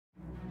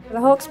The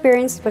whole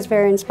experience was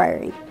very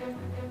inspiring.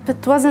 If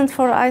it wasn't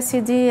for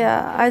ICD,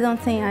 I don't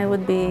think I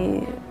would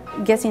be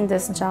getting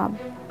this job.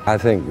 I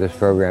think this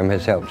program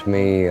has helped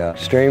me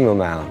extreme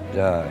amount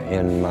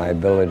in my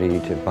ability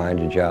to find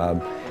a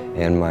job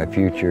and my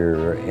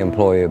future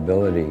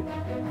employability.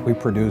 We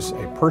produce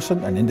a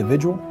person, an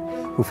individual,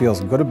 who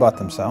feels good about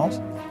themselves,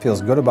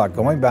 feels good about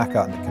going back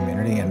out in the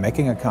community and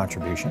making a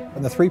contribution.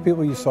 And the three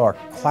people you saw are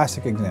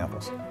classic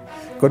examples.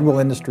 Goodwill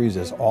Industries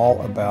is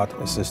all about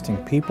assisting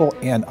people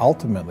and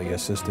ultimately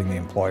assisting the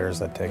employers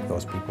that take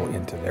those people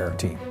into their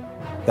team.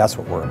 That's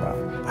what we're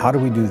about. How do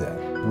we do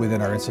that?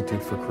 Within our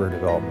Institute for Career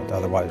Development,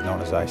 otherwise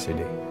known as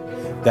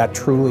ICD. That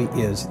truly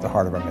is the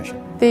heart of our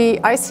mission. The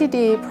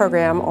ICD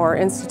program, or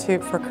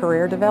Institute for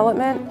Career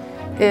Development,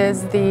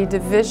 is the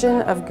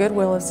division of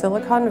Goodwill of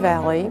Silicon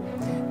Valley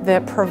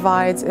that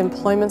provides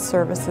employment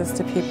services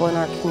to people in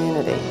our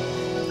community.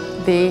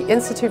 The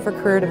Institute for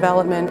Career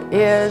Development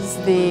is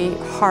the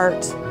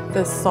heart,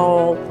 the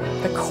soul,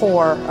 the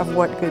core of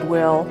what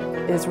Goodwill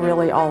is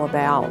really all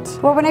about.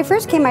 Well, when I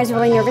first came, I was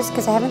really nervous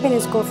because I haven't been in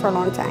school for a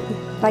long time,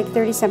 like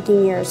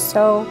 30-something years.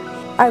 So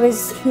I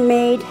was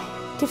made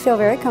to feel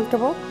very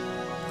comfortable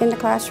in the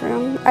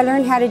classroom. I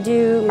learned how to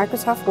do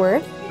Microsoft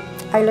Word.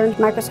 I learned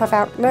Microsoft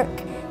Outlook.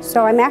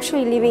 So I'm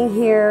actually leaving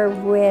here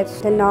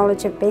with the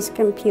knowledge of basic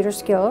computer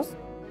skills.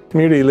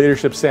 Community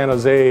Leadership San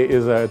Jose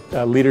is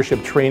a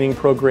leadership training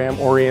program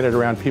oriented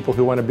around people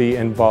who want to be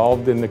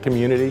involved in the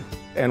community.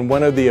 And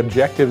one of the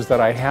objectives that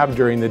I have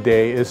during the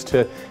day is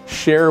to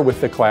share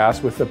with the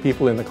class, with the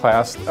people in the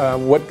class,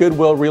 what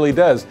Goodwill really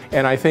does.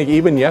 And I think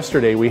even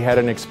yesterday we had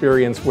an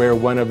experience where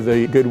one of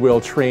the Goodwill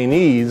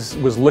trainees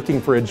was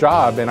looking for a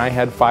job, and I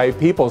had 5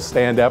 people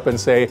stand up and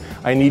say,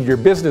 I need your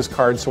business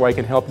card so I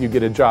can help you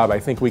get a job. I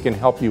think we can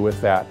help you with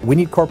that. We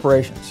need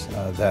corporations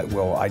that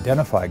will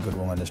identify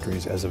Goodwill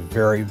Industries as a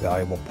very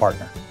valuable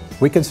partner.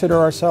 We consider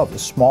ourselves a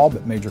small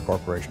but major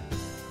corporation.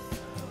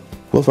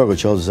 Wells Fargo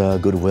chose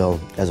Goodwill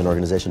as an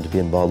organization to be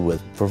involved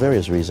with for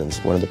various reasons.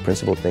 One of the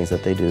principal things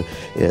that they do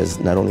is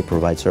not only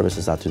provide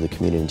services out to the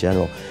community in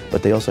general,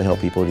 but they also help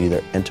people to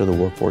either enter the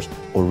workforce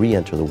or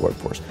re-enter the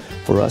workforce.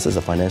 For us as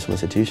a financial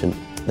institution,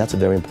 that's a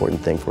very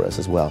important thing for us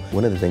as well.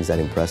 One of the things that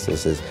impressed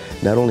us is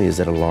not only is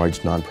it a large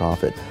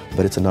nonprofit,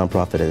 but it's a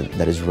nonprofit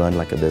that is run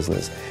like a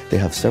business. They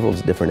have several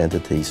different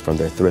entities, from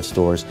their thrift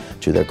stores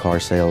to their car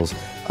sales,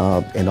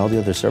 and all the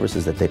other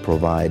services that they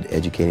provide,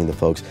 educating the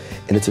folks.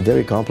 And it's a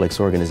very complex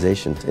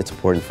organization. It's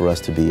important for us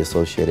to be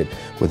associated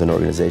with an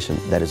organization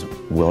that is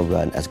well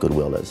run as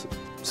Goodwill is.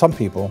 Some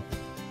people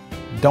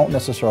don't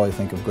necessarily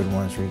think of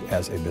Goodwill Industries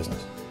as a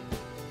business.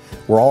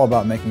 We're all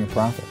about making a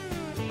profit.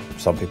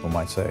 Some people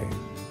might say,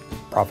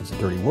 profit's a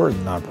dirty word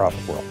in the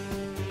nonprofit world.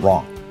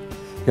 Wrong.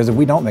 Because if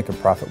we don't make a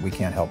profit, we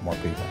can't help more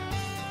people.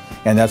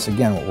 And that's,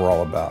 again, what we're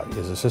all about,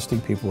 is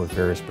assisting people with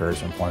various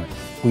barriers of employment.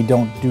 We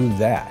don't do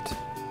that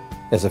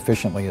as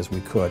efficiently as we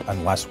could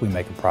unless we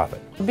make a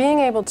profit. Being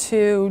able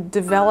to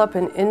develop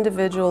an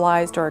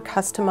individualized or a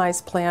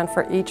customized plan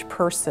for each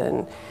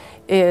person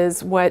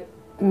is what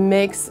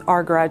makes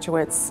our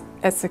graduates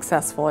as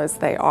successful as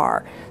they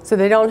are. So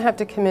they don't have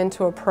to come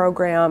into a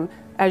program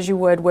as you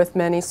would with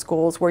many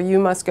schools, where you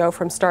must go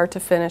from start to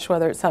finish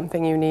whether it's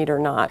something you need or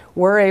not.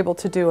 We're able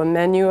to do a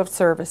menu of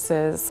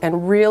services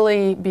and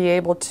really be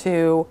able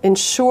to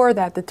ensure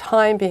that the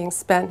time being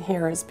spent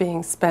here is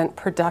being spent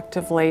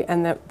productively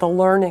and that the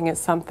learning is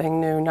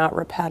something new, not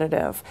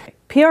repetitive.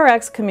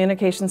 PRX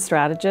Communication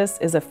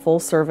Strategist is a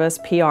full-service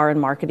PR and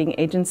marketing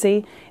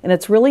agency, and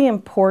it's really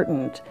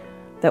important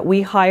that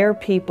we hire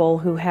people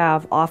who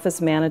have office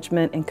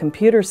management and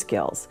computer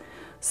skills.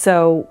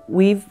 So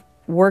we've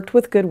worked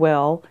with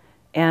Goodwill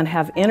and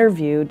have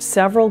interviewed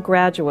several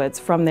graduates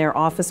from their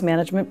office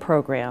management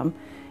program,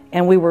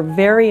 and we were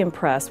very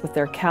impressed with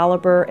their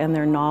caliber and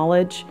their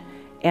knowledge.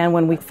 And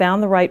when we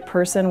found the right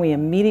person, we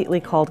immediately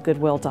called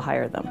Goodwill to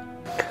hire them.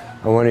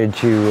 I wanted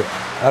to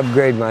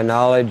upgrade my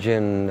knowledge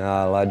in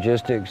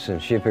logistics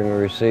and shipping and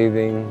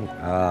receiving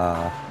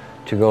to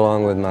go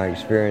along with my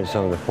experience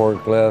on the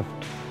forklift.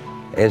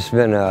 It's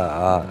been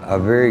a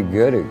very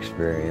good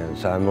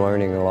experience. I'm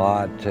learning a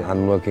lot.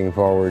 I'm looking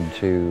forward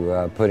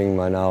to putting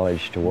my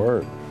knowledge to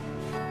work.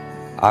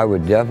 I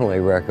would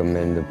definitely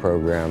recommend the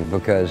program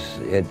because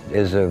it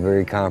is a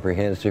very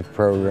comprehensive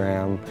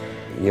program.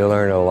 You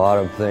learn a lot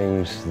of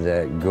things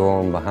that go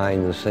on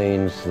behind the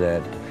scenes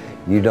that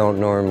you don't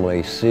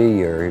normally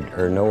see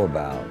or know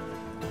about.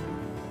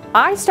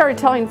 I started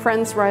telling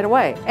friends right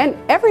away, and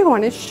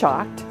everyone is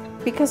shocked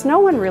because no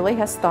one really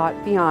has thought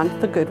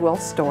beyond the Goodwill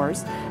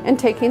stores and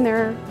taking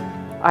their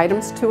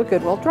items to a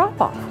Goodwill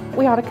drop-off.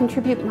 We ought to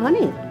contribute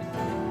money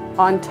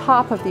on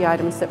top of the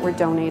items that we're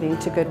donating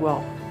to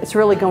Goodwill. It's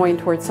really going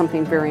towards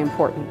something very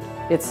important.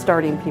 It's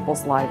starting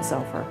people's lives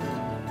over.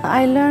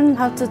 I learned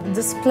how to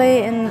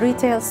display in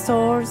retail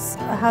stores,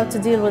 how to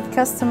deal with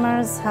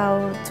customers,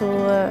 how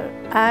to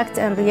act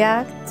and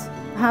react,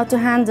 how to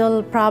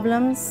handle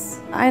problems.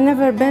 I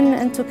never been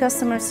into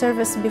customer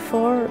service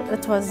before.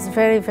 It was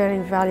very, very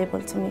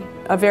valuable to me.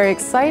 A very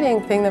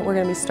exciting thing that we're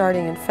going to be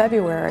starting in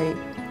February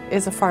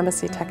is a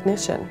pharmacy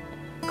technician.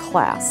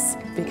 class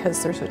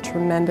because there's a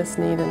tremendous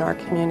need in our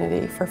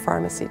community for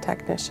pharmacy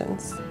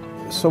technicians.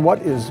 So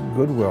what is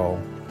Goodwill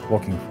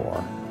looking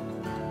for?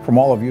 From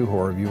all of you who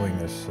are viewing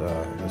this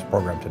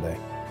program today,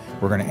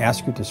 we're going to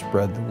ask you to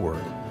spread the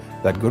word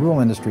that Goodwill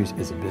Industries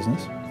is a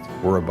business.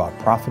 We're about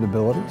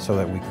profitability so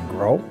that we can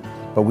grow,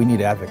 but we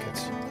need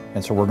advocates.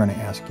 And so we're going to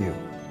ask you,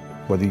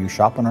 whether you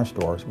shop in our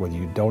stores, whether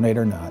you donate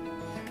or not,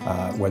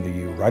 whether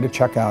you write a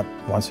check out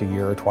once a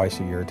year or twice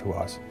a year to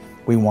us,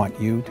 we want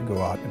you to go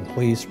out and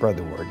please spread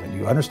the word. And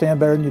you understand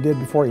better than you did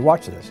before you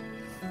watched this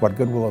what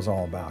Goodwill is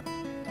all about.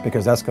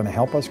 Because that's going to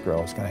help us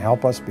grow. It's going to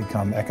help us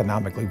become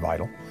economically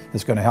vital.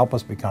 It's going to help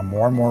us become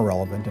more and more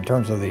relevant in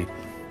terms of the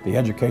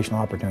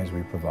educational opportunities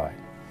we provide.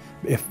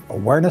 If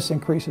awareness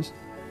increases,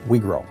 we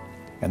grow,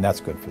 and that's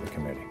good for the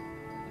community.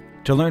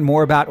 To learn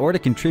more about or to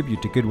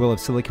contribute to Goodwill of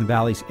Silicon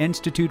Valley's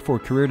Institute for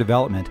Career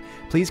Development,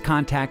 please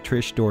contact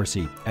Trish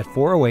Dorsey at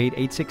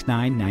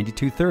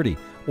 408-869-9230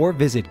 or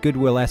visit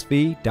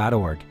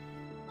goodwillsv.org.